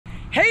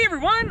Hey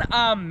everyone,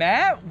 I'm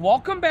Matt.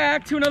 Welcome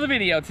back to another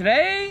video.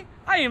 Today,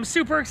 I am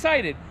super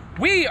excited.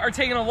 We are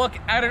taking a look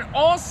at an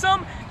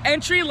awesome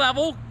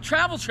entry-level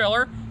travel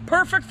trailer,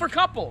 perfect for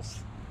couples.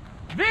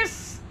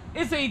 This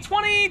is a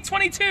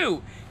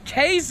 2022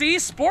 KZ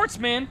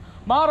Sportsmen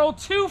Model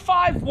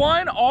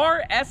 251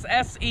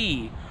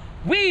 RSSE.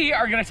 We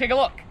are gonna take a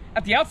look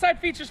at the outside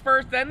features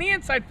first, then the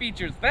inside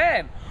features.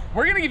 Then,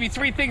 we're gonna give you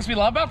 3 things we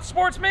love about the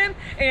Sportsman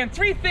and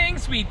 3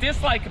 things we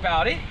dislike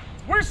about it.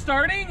 We're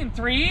starting in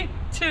 3,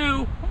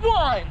 2,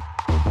 1.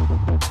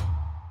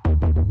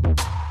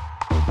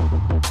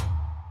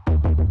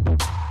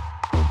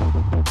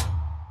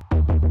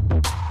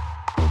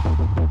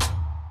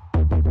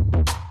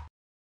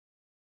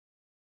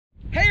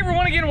 Hey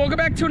everyone, again, welcome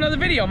back to another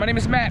video. My name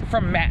is Matt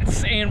from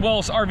Matt's and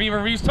Will's RV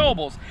Reviews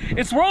Towables.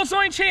 It's the world's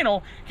only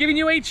channel giving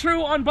you a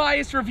true,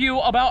 unbiased review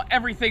about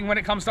everything when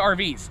it comes to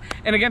RVs.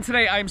 And again,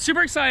 today I am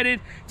super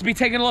excited to be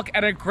taking a look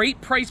at a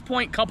great price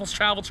point couples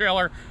travel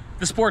trailer,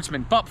 the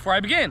Sportsman. But before I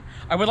begin,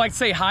 I would like to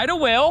say hi to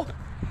Will.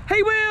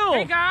 Hey Will!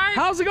 Hey guys!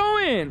 How's it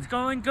going? It's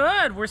going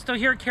good. We're still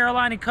here at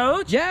Carolina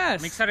Coach. Yes!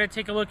 I'm excited to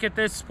take a look at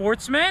this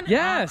Sportsman.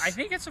 Yes! I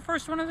think it's the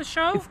first one of the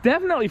show. It's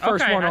definitely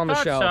first one on the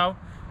show. So.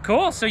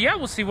 Cool. So yeah,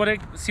 we'll see what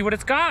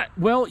it's got.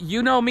 Well,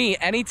 you know me.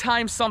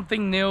 Anytime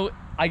something new,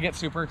 I get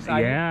super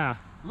excited. Yeah.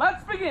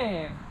 Let's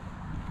begin.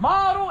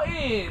 Model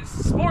is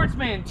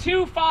Sportsman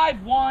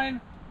 251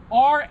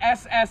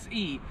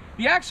 RSSE.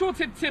 The actual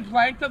tip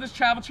length of this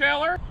travel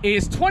trailer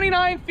is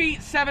 29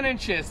 feet 7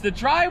 inches. The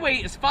dry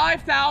weight is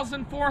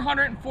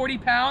 5,440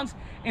 pounds.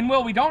 And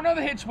Will, we don't know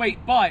the hitch weight,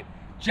 but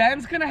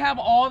Jen's gonna have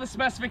all the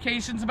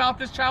specifications about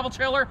this travel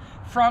trailer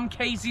from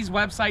KZ's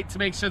website to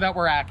make sure that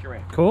we're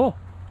accurate. Cool.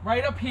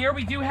 Right up here,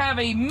 we do have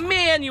a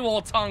manual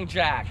tongue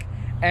jack.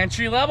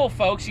 Entry level,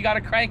 folks. You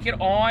gotta crank it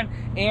on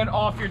and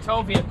off your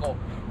tow vehicle.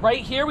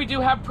 Right here, we do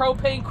have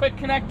propane quick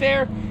connect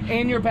there,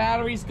 and your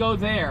batteries go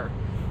there.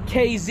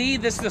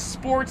 KZ, this is the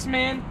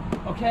Sportsman,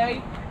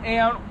 okay?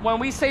 And when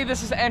we say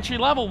this is entry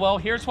level, well,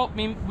 here's what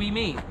we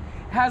mean. It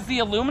has the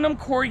aluminum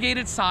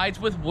corrugated sides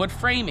with wood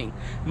framing.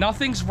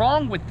 Nothing's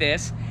wrong with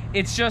this.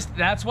 It's just,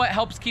 that's what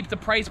helps keep the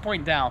price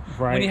point down.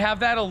 Right. When you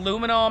have that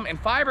aluminum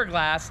and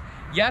fiberglass,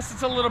 yes,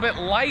 it's a little bit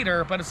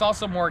lighter, but it's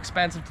also more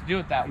expensive to do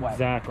it that way.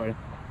 Exactly.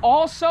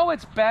 Also,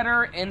 it's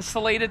better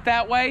insulated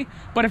that way,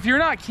 but if you're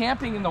not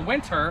camping in the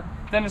winter,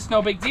 then it's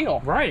no big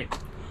deal. Right.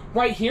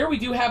 Right here, we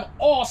do have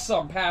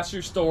awesome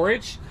pass-through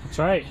storage. That's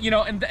right. You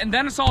know, and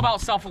then it's all about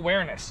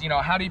self-awareness. You know,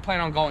 how do you plan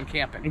on going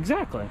camping?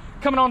 Exactly.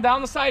 Coming on down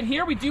the side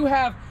here, we do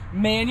have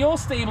manual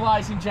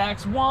stabilizing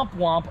jacks. Womp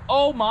womp.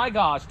 Oh my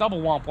gosh,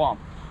 double womp womp.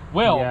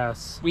 Will,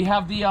 yes. We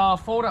have the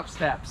fold-up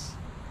steps.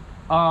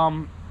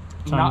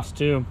 Times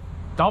 2.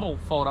 Double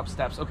fold-up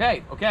steps.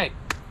 Okay, okay.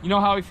 You know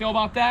how we feel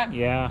about that?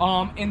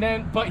 Yeah. And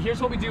then, but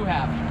here's what we do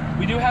have.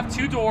 We do have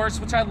 2 doors,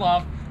 which I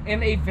love,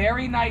 and a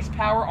very nice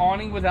power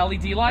awning with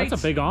LED lights.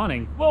 That's a big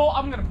awning. Well,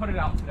 I'm gonna put it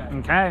out today.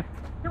 Okay.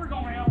 Here we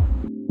go, man.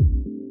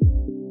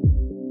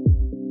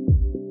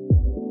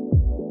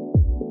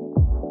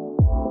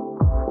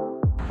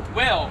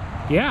 Will.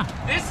 Yeah.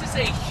 This is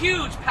a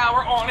huge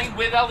power awning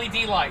with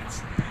LED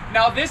lights.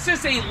 Now, this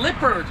is a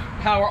Lippard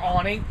power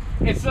awning.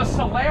 It's the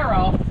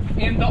Solera,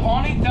 and the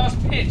awning does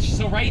pitch.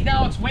 So right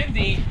now it's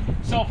windy.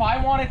 So if I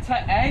wanted to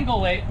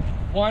angle it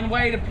one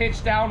way to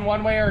pitch down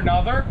one way or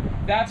another,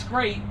 that's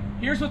great.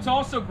 Here's what's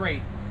also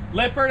great.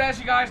 Lippard, as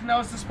you guys know,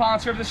 is the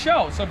sponsor of the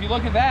show. So if you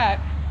look at that,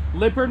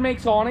 Lippard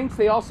makes awnings.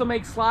 They also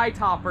make slide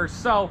toppers.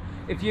 So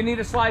if you need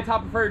a slide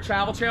topper for your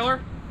travel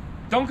trailer,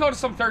 don't go to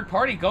some third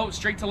party. Go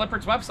straight to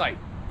Lippard's website.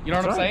 You know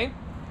what I'm saying?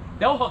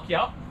 They'll hook you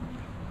up.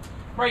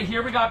 Right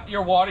here, we got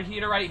your water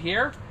heater right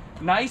here.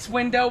 Nice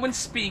window and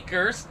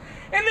speakers.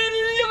 And then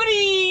look at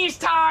these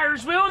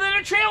tires, Will. They're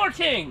the Trailer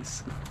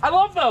Kings. I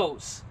love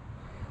those.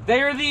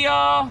 They're the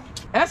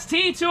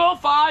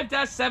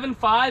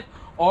ST205-75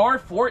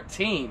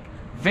 R14.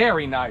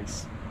 Very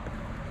nice.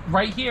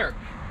 Right here,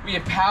 we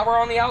have power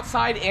on the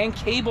outside and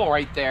cable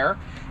right there.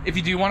 If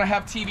you do want to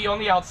have TV on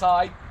the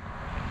outside.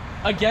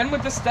 Again,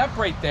 with the step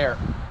right there.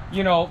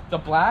 You know, the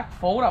black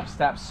fold-up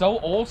step, so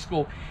old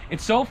school.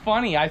 It's so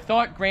funny. I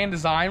thought Grand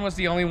Design was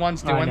the only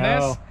ones doing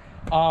this.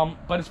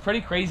 But it's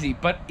pretty crazy.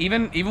 But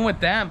even with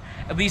them,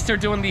 at least they're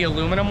doing the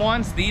aluminum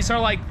ones. These are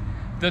like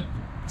the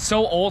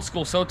so old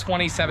school, so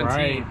 2017,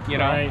 right, you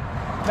know? Right.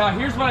 Now,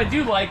 here's what I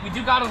do like. We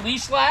do got a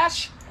leash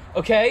lash,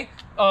 okay?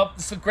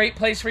 It's a great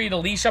place for you to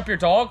leash up your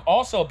dog.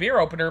 Also, a beer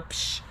opener.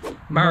 Psh,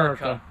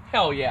 America.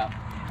 Hell yeah.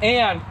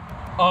 And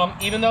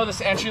even though this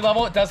entry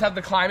level, it does have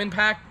the climate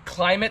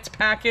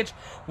package,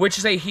 which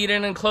is a heated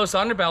and enclosed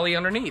underbelly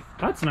underneath.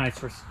 That's nice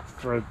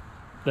for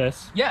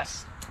this.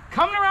 Yes.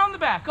 Coming around the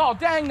back. Oh,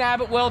 dang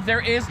nabbit, Will, there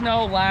is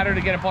no ladder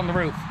to get up on the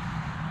roof.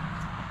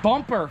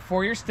 Bumper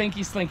for your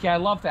stinky slinky. I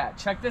love that.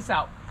 Check this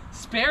out.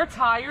 Spare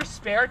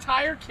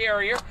tire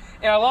carrier.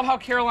 And I love how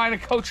Carolina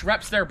Coach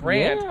reps their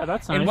brand. Yeah,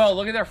 that's nice. And well,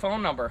 look at their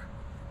phone number.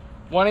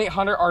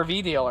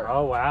 1-800-RV dealer.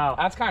 Oh, wow.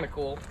 That's kind of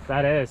cool.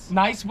 That is.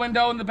 Nice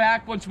window in the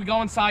back. Once we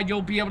go inside,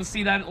 you'll be able to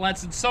see that it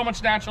lets in so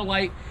much natural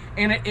light.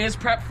 And it is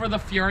prepped for the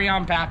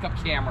Furrion backup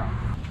camera.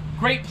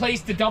 Great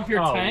place to dump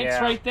your tanks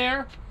yeah. right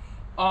there.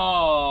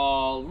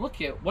 Oh,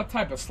 look at what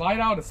type of slide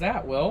out is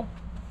that, Will?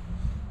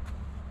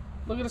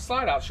 Look at the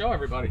slide out. Show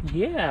everybody.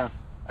 Yeah.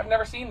 I've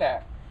never seen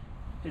that.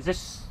 Is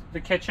this the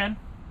kitchen?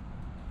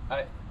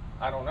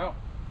 I don't know.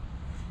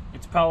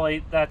 That's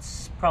probably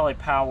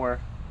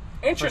power.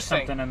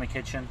 Interesting. For something in the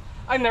kitchen.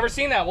 I've never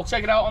seen that. We'll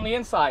check it out on the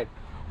inside.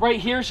 Right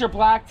here's your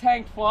black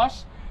tank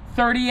flush.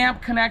 30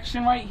 amp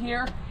connection right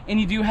here.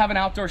 And you do have an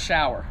outdoor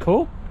shower.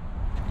 Cool.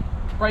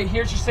 Right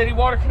here's your city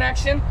water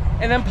connection.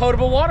 And then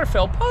potable water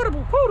fill.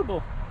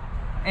 Potable.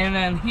 And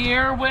then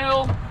here,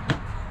 Will,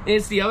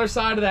 is the other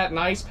side of that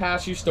nice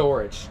pass-through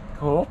storage.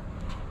 Cool.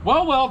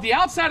 Well, the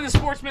outside of the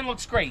Sportsman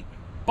looks great.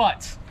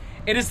 But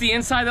it is the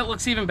inside that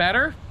looks even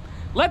better.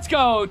 Let's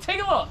go.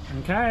 Take a look.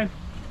 Okay.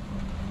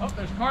 Oh,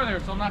 there's a car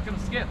there, so I'm not going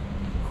to skip.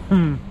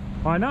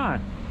 Why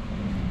not?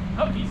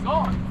 Oh, he's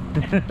gone.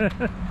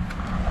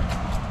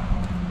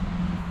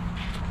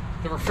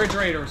 The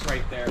refrigerator's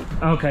right there.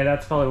 Okay,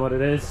 that's probably what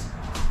it is.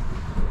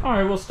 All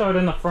right, we'll start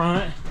in the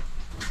front.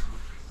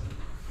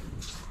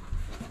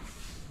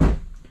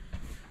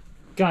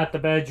 Got the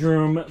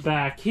bedroom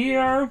back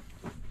here.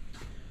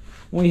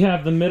 We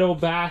have the middle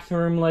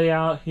bathroom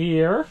layout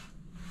here.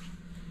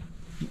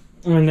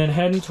 And then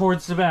heading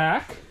towards the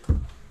back,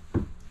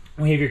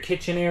 we have your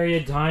kitchen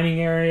area,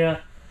 dining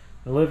area,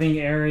 living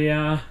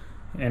area,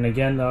 and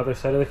again, the other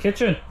side of the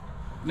kitchen.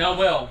 Now,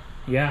 Will.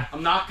 Yeah.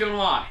 I'm not going to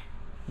lie.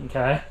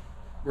 Okay.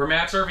 We're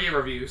Matt's RV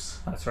Reviews.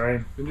 That's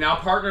right. We've now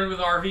partnered with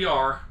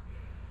RVR.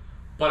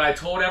 But I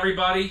told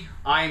everybody,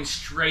 I am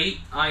straight.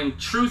 I am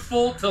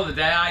truthful till the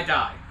day I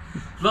die.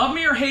 Love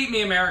me or hate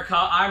me, America,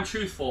 I'm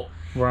truthful.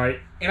 Right.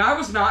 And I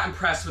was not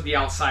impressed with the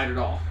outside at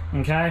all.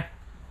 Okay.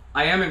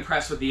 I am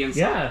impressed with the inside.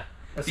 Yeah.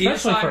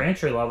 Especially for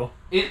entry level.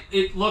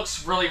 It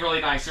looks really,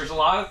 really nice. There's a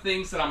lot of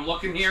things that I'm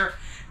looking here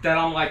that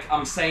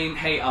I'm saying,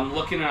 hey, I'm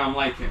looking and I'm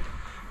liking.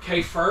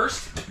 Okay,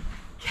 first,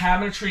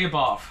 cabinetry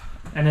above.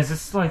 And is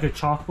this like a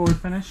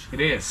chalkboard finish?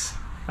 It is.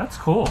 That's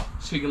cool.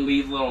 So you can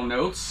leave little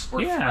notes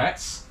or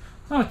threats.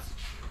 Oh,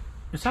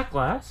 is that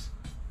glass?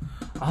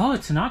 Oh,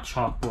 it's not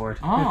chalkboard.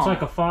 Oh. It's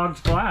like a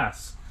fogged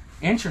glass.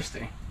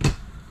 Interesting.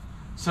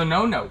 So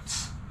no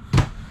notes.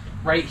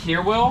 Right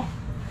here, Will,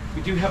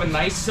 we do have a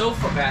nice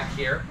sofa back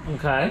here.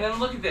 Okay. And then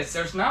look at this.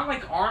 There's not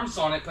like arms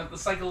on it, but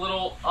it's like a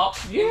little up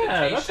invitation.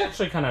 That's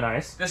actually kind of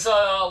nice. This is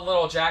a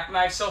little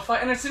jackknife sofa,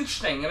 and it's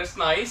interesting, and it's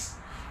nice.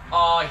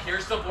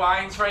 Here's the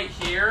blinds right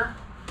here.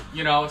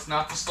 You know, it's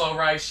not the slow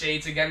rise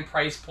shades. Again,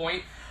 price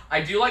point.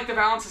 I do like the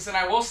balances, and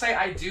I will say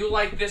I do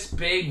like this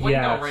big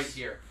window right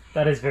here.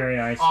 That is very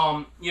nice.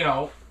 You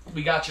know,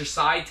 we got your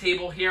side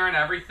table here and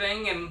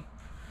everything, and,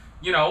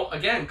 you know,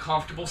 again,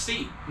 comfortable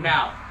seat.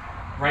 Now,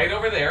 right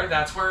over there,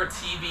 that's where a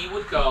TV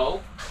would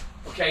go.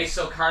 Okay,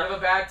 so kind of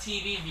a bad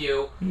TV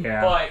view.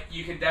 Yeah. But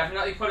you can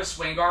definitely put a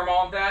swing arm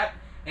on that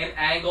and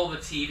angle the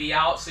TV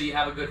out so you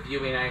have a good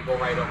viewing angle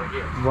right over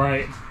here.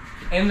 Right.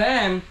 And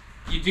then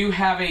you do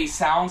have a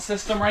sound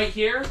system right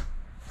here.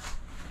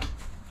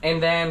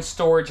 And then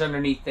storage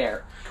underneath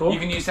there. Cool. You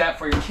can use that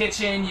for your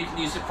kitchen. You can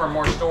use it for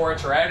more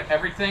storage or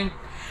everything.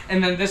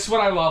 And then this is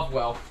what I love,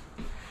 Will.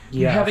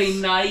 You have a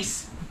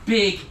nice,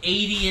 big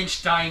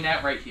 80-inch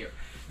dinette right here.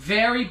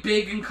 Very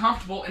big and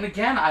comfortable. And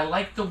again, I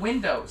like the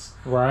windows.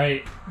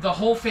 Right. The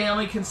whole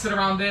family can sit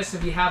around this.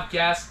 If you have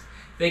guests,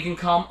 they can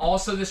come.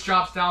 Also, this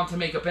drops down to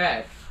make a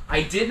bed.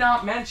 I did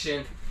not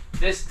mention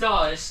this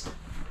does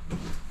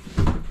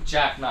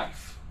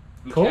jackknife.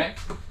 Okay?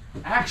 Cool.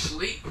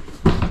 Actually...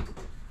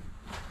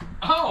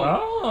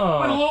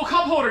 Oh, with a little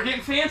cup holder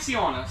getting fancy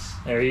on us.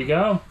 There you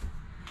go.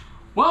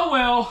 Well,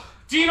 Will,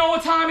 do you know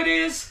what time it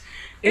is?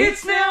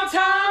 It's now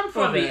time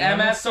for the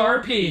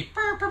MSRP.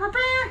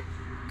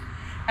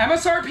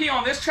 MSRP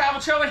on this travel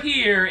trailer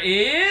here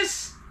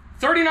is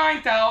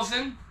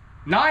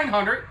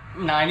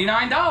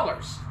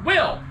 $39,999.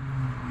 Will,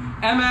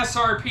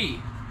 MSRP.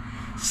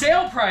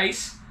 Sale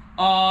price,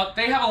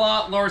 they have a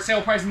lot lower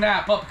sale price than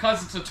that, but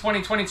because it's a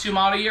 2022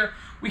 model year,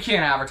 we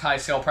can't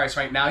advertise sale price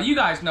right now. You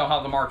guys know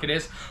how the market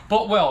is.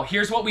 But, Will,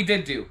 here's what we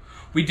did do.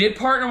 We did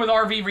partner with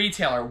RV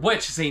Retailer,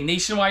 which is a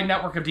nationwide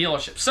network of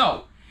dealerships.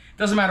 So, it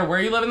doesn't matter where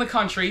you live in the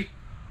country,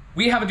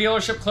 we have a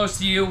dealership close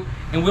to you,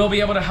 and we'll be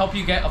able to help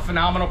you get a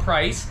phenomenal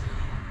price.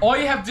 All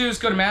you have to do is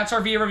go to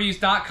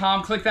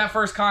mattsrvreviews.com, click that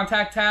first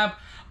contact tab.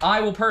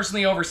 I will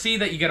personally oversee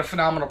that you get a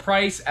phenomenal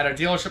price at a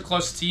dealership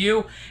close to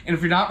you. And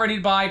if you're not ready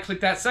to buy, click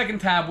that second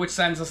tab, which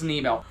sends us an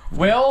email.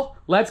 Will,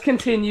 let's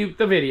continue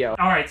the video.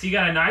 All right, so you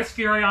got a nice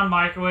Furrion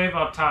microwave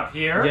up top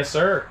here. Yes,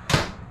 sir.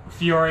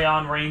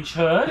 Furrion range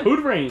hood.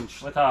 Hood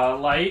range. With a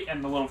light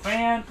and the little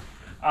fan.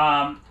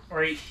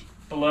 Right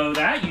below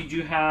that, you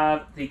do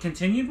have, they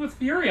continued with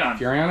Furrion.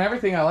 Furrion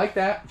everything, I like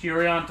that.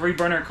 Furrion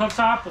 3-burner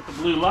cooktop with the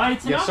blue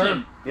lights. Yes,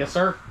 sir. Yes,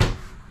 sir.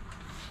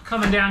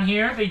 Coming down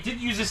here, they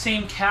did use the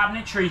same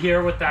cabinetry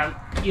here with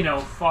that, you know,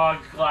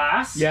 fogged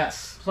glass.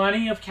 Yes.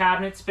 Plenty of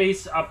cabinet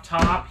space up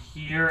top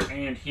here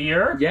and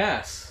here.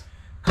 Yes.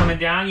 Coming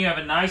down, you have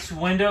a nice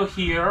window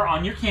here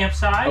on your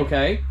campsite.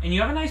 Okay. And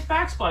you have a nice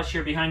backsplash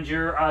here behind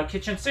your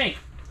kitchen sink.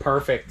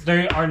 Perfect.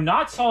 They are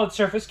not solid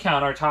surface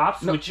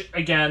countertops, which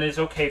again is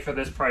okay for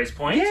this price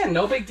point. Yeah,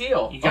 no big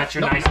deal. You got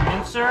your nice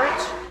insert.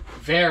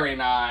 Very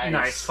nice.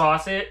 Nice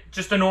faucet.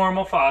 Just a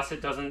normal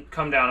faucet, doesn't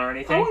come down or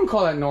anything. I wouldn't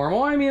call that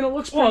normal. I mean, it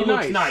looks pretty nice. Well,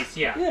 it looks nice,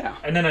 yeah. Yeah.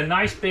 And then a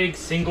nice big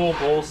single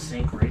bowl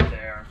sink right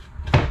there.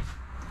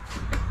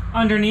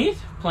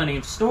 Underneath, plenty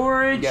of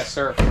storage. Yes,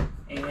 sir.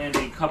 And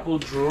a couple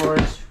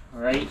drawers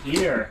right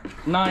here.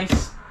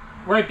 Nice.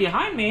 Right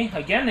behind me,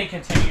 again, they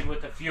continued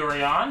with the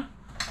Furrion.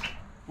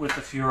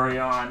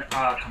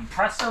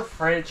 Compressor,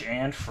 fridge,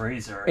 and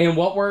freezer. And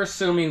what we're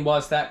assuming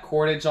was that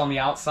cordage on the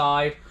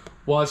outside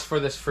was for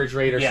this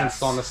refrigerator since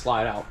it's on the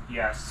slide out.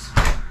 Yes.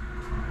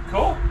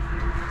 Cool.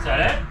 Is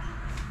that it?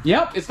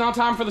 Yep, it's now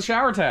time for the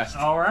shower test.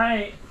 All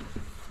right.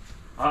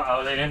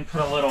 Uh-oh, they didn't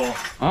put a little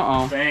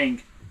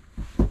thing.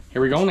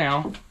 Here we go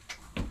now.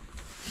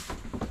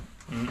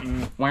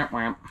 Whamp,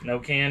 whamp. No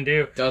can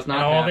do. Does not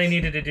And all pass. they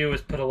needed to do was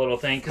put a little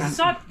thing, because it's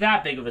not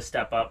that big of a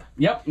step up.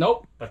 Yep,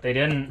 nope. But they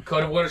didn't.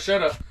 Coulda, woulda,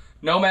 shoulda.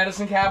 No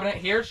medicine cabinet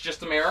here, it's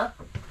just a mirror.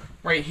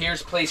 Right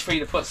here's a place for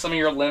you to put some of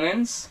your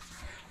linens.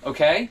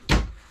 Okay.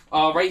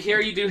 Right here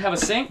you do have a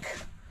sink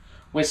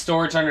with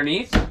storage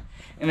underneath.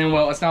 And then,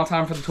 well, it's now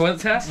time for the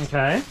toilet test.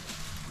 Okay.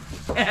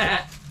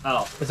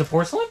 Oh. Is it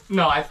porcelain?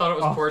 No, I thought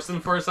it was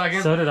porcelain for a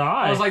second. So did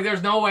I. I was like,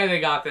 there's no way they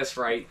got this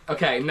right.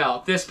 Okay,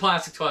 no. This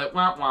plastic toilet,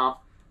 womp womp,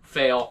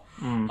 fail.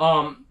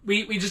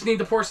 We just need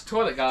the porcelain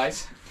toilet,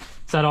 guys.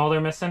 Is that all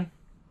they're missing?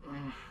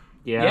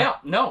 Yeah.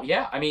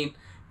 Yeah. I mean,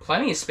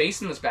 plenty of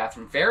space in this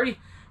bathroom. Very,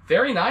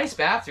 very nice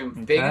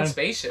bathroom. Big and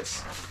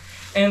spacious.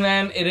 And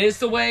then it is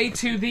the way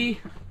to the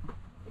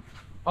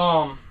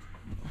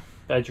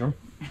bedroom.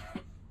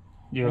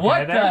 You okay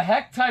what there? the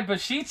heck type of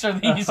sheets are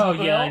these? Oh,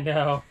 yeah, I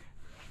know.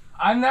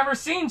 I've never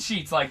seen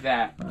sheets like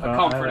that. A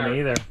comforter. I haven't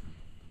either.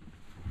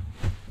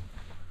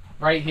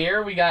 Right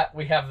here we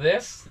have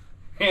this.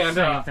 And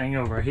same thing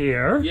over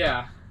here.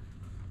 Yeah.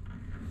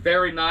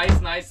 Very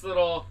nice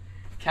little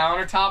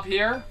countertop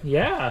here.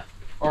 Yeah.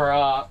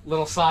 Or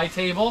little side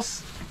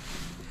tables.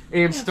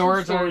 And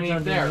storage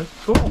underneath there.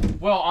 Cool.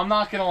 Well, I'm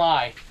not gonna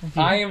lie.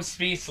 I am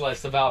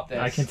speechless about this.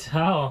 I can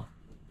tell.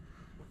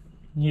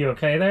 You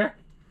okay there?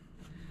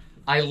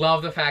 I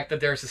love the fact that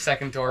there's a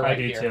second door right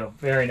here. I do too.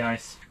 Very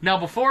nice. Now,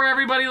 before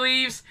everybody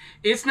leaves,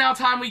 it's now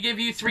time we give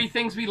you 3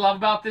 things we love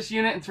about this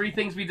unit and 3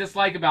 things we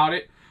dislike about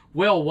it.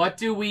 Will, what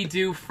do we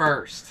do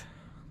first?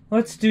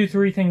 Let's do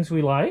 3 things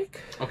we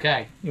like.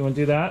 Okay. You want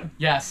to do that?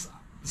 Yes.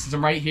 This is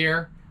them right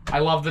here. I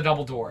love the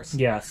double doors.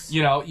 Yes.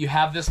 You know, you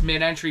have this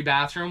mid-entry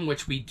bathroom,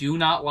 which we do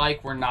not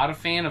like. We're not a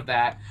fan of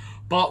that.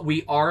 But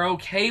we are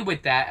okay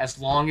with that as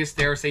long as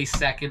there's a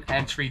second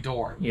entry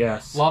door.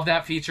 Yes. Love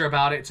that feature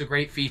about it. It's a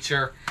great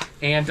feature.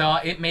 And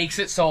it makes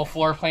it so a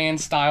floor plan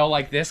style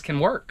like this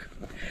can work.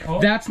 Oh.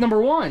 That's number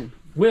 1.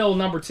 Will,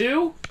 number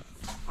 2?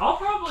 I'll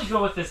probably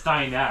go with this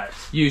dinette.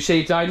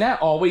 U-shaped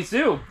dinette, always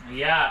do.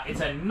 Yeah,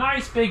 it's a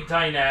nice big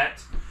dinette.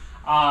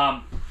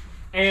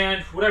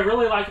 And what I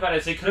really like about it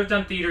is they could have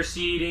done theater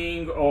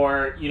seating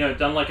or, you know,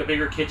 done like a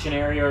bigger kitchen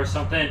area or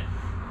something.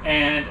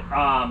 And,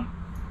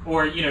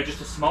 or, you know,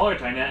 just a smaller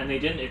dinette, and they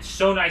didn't. It's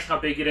so nice how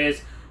big it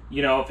is.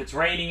 You know, if it's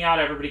raining out,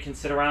 everybody can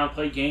sit around,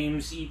 play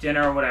games, eat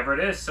dinner, or whatever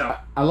it is. So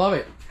I love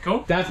it.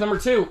 Cool. That's number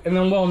 2. And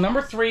then, well,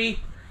 number 3,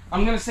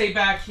 I'm going to say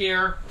back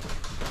here,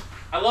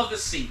 I love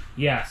this seat.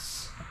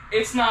 Yes.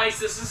 It's nice.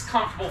 This is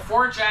comfortable.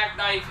 For a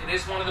jackknife, it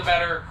is one of the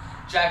better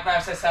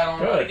jackknives I sat on.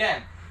 Good. But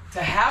again,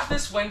 to have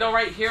this window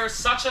right here is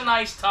such a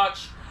nice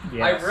touch.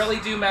 Yes. I really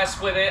do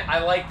mess with it. I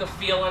like the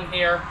feel in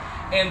here.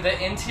 And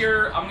the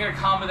interior, I'm going to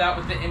combo that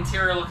with the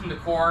interior looking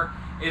decor,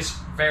 is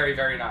very,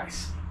 very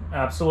nice.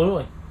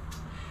 Absolutely.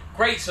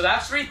 Great, so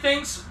that's 3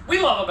 things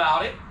we love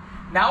about it.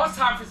 Now it's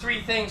time for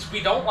 3 things we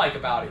don't like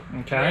about it.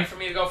 Okay. You ready for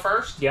me to go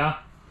first? Yeah.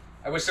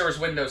 I wish there was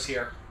windows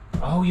here.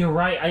 Oh, you're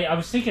right. I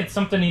was thinking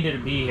something needed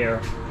to be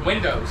here.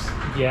 Windows.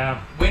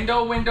 Yeah.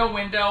 Window.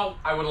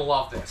 I would have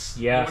loved this.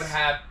 Yes. You would have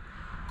had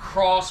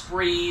cross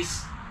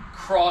breeze,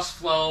 cross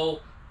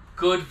flow,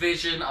 good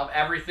vision of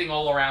everything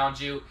all around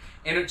you.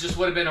 And it just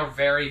would have been a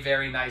very,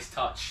 very nice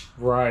touch.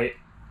 Right.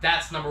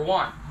 That's number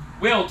 1.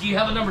 Will, do you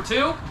have a number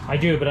 2? I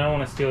do, but I don't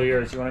want to steal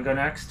yours. You want to go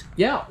next?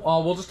 Yeah,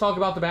 we'll just talk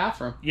about the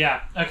bathroom.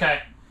 Yeah,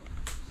 okay.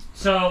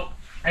 So,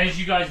 as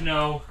you guys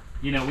know,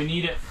 we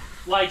need it.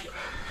 Like,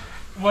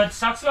 what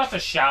sucks about the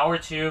shower,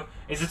 too,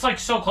 is it's, like,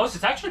 so close.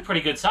 It's actually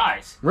pretty good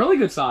size. Really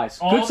good size.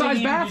 Good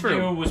size bathroom. All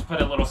they needed to do was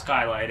put a little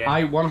skylight in.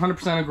 I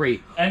 100%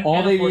 agree.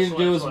 All they needed to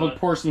do is put a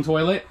porcelain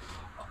toilet.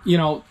 You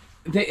know,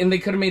 they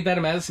could have made that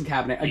a medicine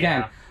cabinet.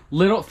 Again,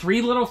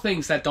 3 little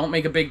things that don't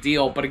make a big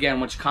deal, but again,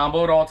 when you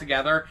combo it all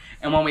together,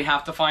 and when we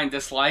have to find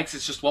dislikes,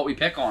 it's just what we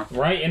pick on.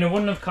 Right, and it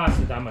wouldn't have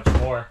costed that much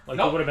more. Like,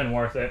 It would have been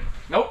worth it.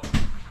 Nope.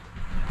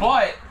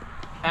 But,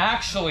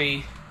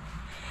 actually,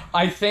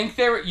 I think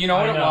they were, you know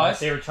what it was?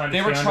 They were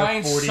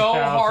trying so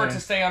hard to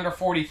stay under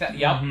 40,000.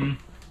 Yep.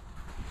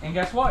 Mm-hmm. And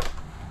guess what?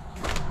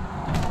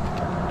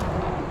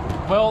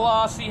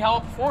 We'll see how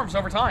it performs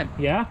over time.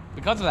 Yeah.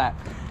 Because of that.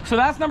 So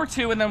that's number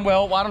 2, and then,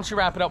 Will, why don't you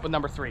wrap it up with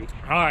number 3?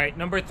 All right,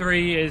 number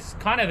 3 is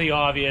kind of the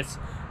obvious.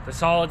 the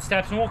solid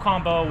steps, and we'll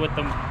combo with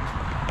them.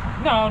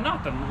 No,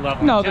 not the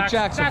level. No, jacks. the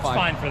jacks That's are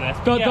fine for this.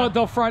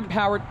 The front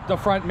power, the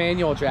front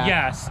manual jack.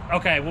 Yes.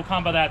 Okay, we'll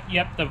combo that.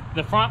 Yep,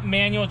 the front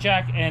manual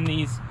jack and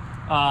these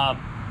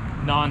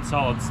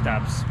non-solid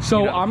steps.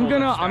 So I'm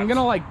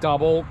gonna like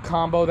double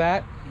combo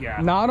that. Yeah.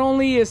 Not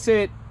only is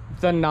it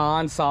the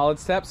non-solid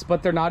steps,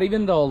 but they're not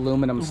even the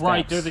aluminum steps.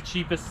 Right, they're the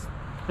cheapest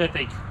that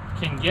they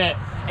can get,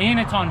 and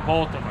it's on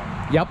both of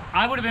them. Yep.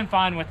 I would have been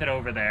fine with it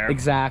over there.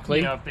 Exactly.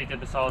 You know, if they did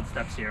the solid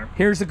steps here.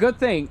 Here's a good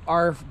thing.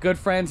 Our good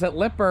friends at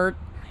Lippert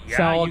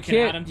sell a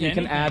kit. You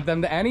can add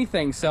them to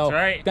anything. So that's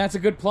right. That's a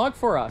good plug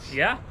for us.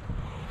 Yeah.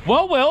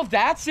 Well, Will,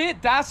 that's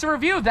it. That's the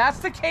review. That's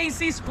the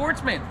KZ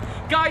Sportsman.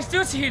 Guys,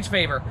 do us a huge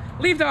favor.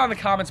 Leave down in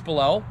the comments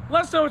below.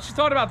 Let us know what you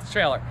thought about the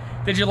trailer.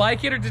 Did you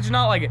like it or did you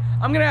not like it?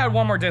 I'm going to add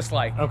one more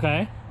dislike.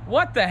 Okay.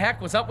 What the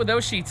heck was up with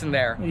those sheets in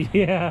there?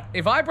 Yeah.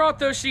 If I brought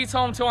those sheets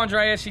home to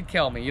Andrea, she'd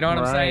kill me. You know what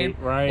I'm saying?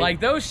 Right. Like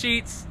those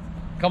sheets,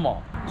 come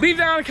on. Leave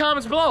down in the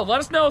comments below. Let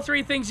us know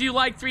 3 things you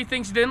liked, 3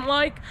 things you didn't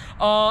like.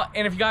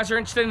 And if you guys are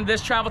interested in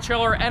this travel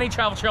trailer or any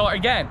travel trailer,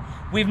 again,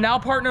 we've now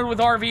partnered with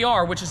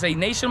RVR, which is a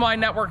nationwide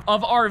network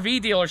of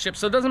RV dealerships.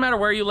 So it doesn't matter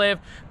where you live.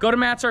 Go to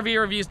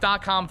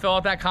mattsrvreviews.com, fill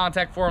out that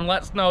contact form,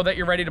 let us know that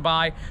you're ready to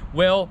buy.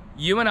 Will,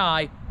 you and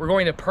I, we're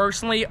going to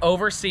personally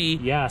oversee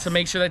to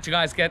make sure that you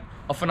guys get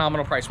a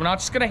phenomenal price. We're not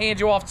just going to hand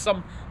you off to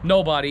some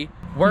nobody.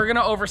 We're going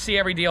to oversee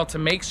every deal to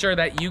make sure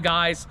that you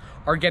guys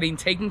are getting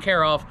taken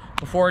care of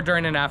before,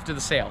 during, and after the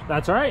sale.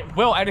 That's right.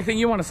 Will, anything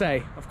you want to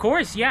say? Of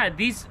course, yeah.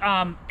 These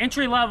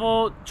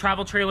entry-level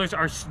travel trailers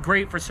are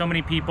great for so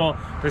many people.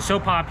 They're so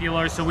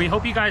popular, so we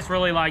hope you guys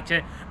really liked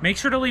it. Make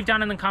sure to leave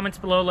down in the comments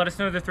below. Let us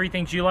know the 3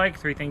 things you like,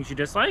 3 things you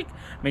dislike.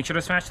 Make sure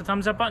to smash the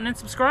thumbs up button and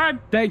subscribe.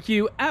 Thank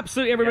you,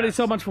 absolutely everybody,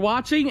 so much for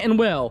watching, and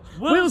we'll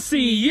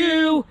see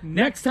you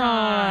next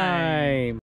time.